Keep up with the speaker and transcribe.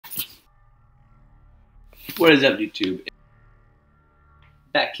What is up, YouTube?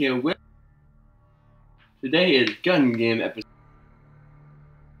 Back here with today is gun game episode.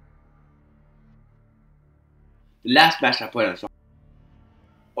 The last match I played on, so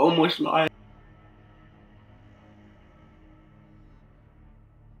almost live.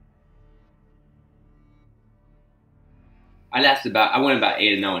 I went about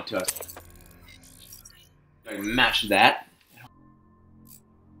 8-0 until I match that.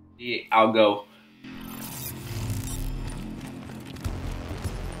 I'll go.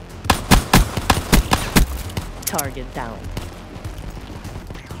 Target down.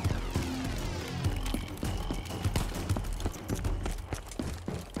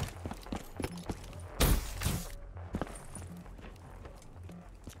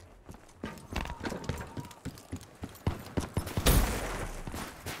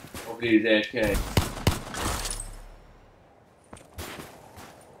 Hopefully he's AFK.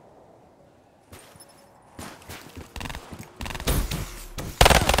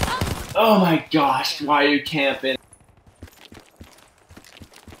 Oh my gosh, why are you camping?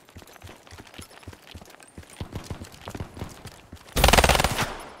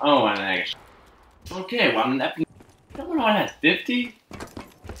 Oh, an egg. Okay, well, that one has 50?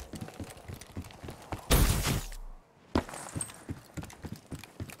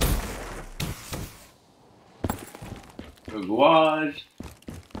 Garage.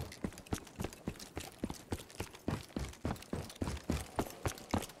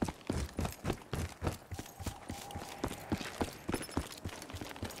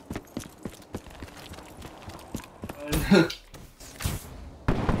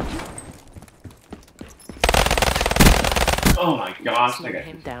 Oh my gosh, I got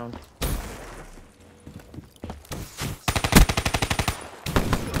him down.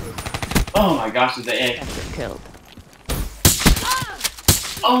 Oh my gosh, is the egg Killed.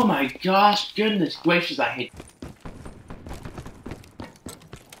 Oh my gosh, goodness gracious, I hate.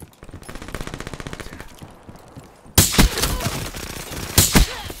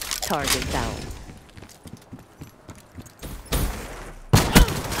 Target down.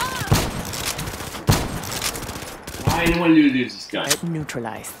 Why do I lose this guy?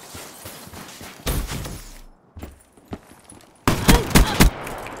 Neutralized.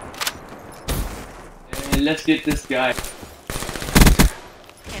 And let's get this guy.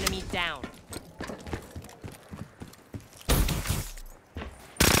 Enemy down.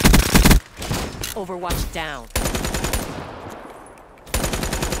 Overwatch down.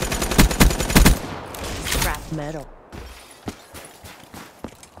 Scrap metal.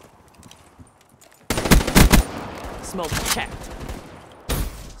 Smoke checked.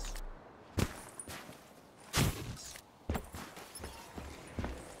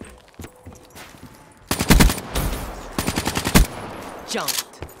 Jumped.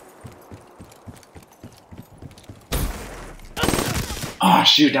 Oh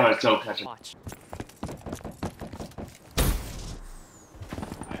shoot, that was so clutch. Watch.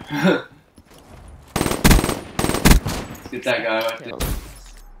 Let's get that guy right there.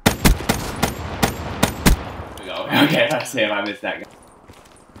 There we go. Okay, let's see if I missed that guy.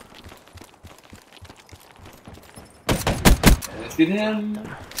 And let's get him.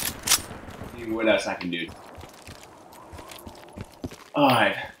 See what else I can do.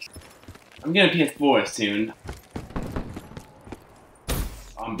 Alright. I'm getting PS4 soon.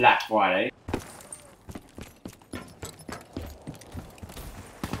 On Black Friday.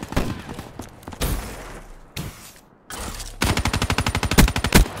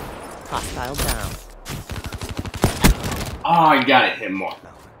 Hostile down. Oh, I gotta hit more.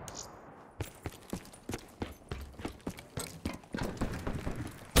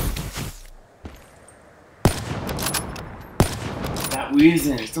 That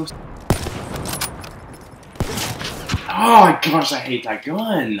reason is so. Oh my gosh, I hate that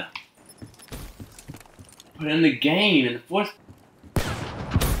gun. Put it in the game in the fourth.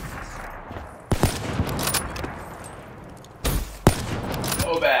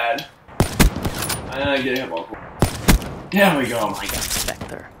 So bad. I know I get hit more. There we go, oh my god.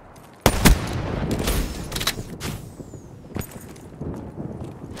 Spectre.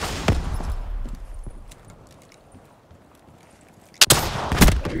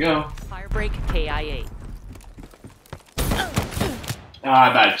 There we go. Firebreak KIA. Oh,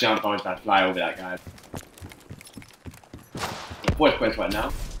 I about to jump, I was about to fly over that guy. Fourth place right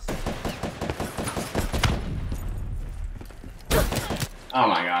now. Oh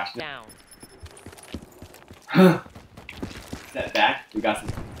my gosh. Down. Step back, we got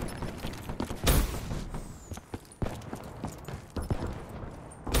this.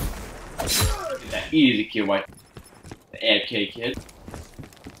 That easy kill by the AFK kid.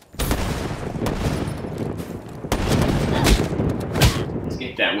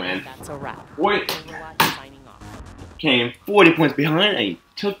 man. That's a wrap. Wait. Overwatch signing off. Came 40 points behind and he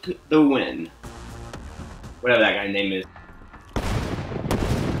took the win. Whatever that guy's name is.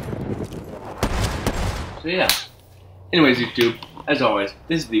 So yeah. Anyways, YouTube, as always,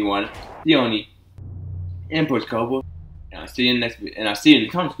 this is the one, the only, and Post Cowboy. And I'll see you in the next video, and I'll see you in the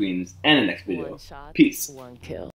comment screens and the next video. One shot, Peace. one kill.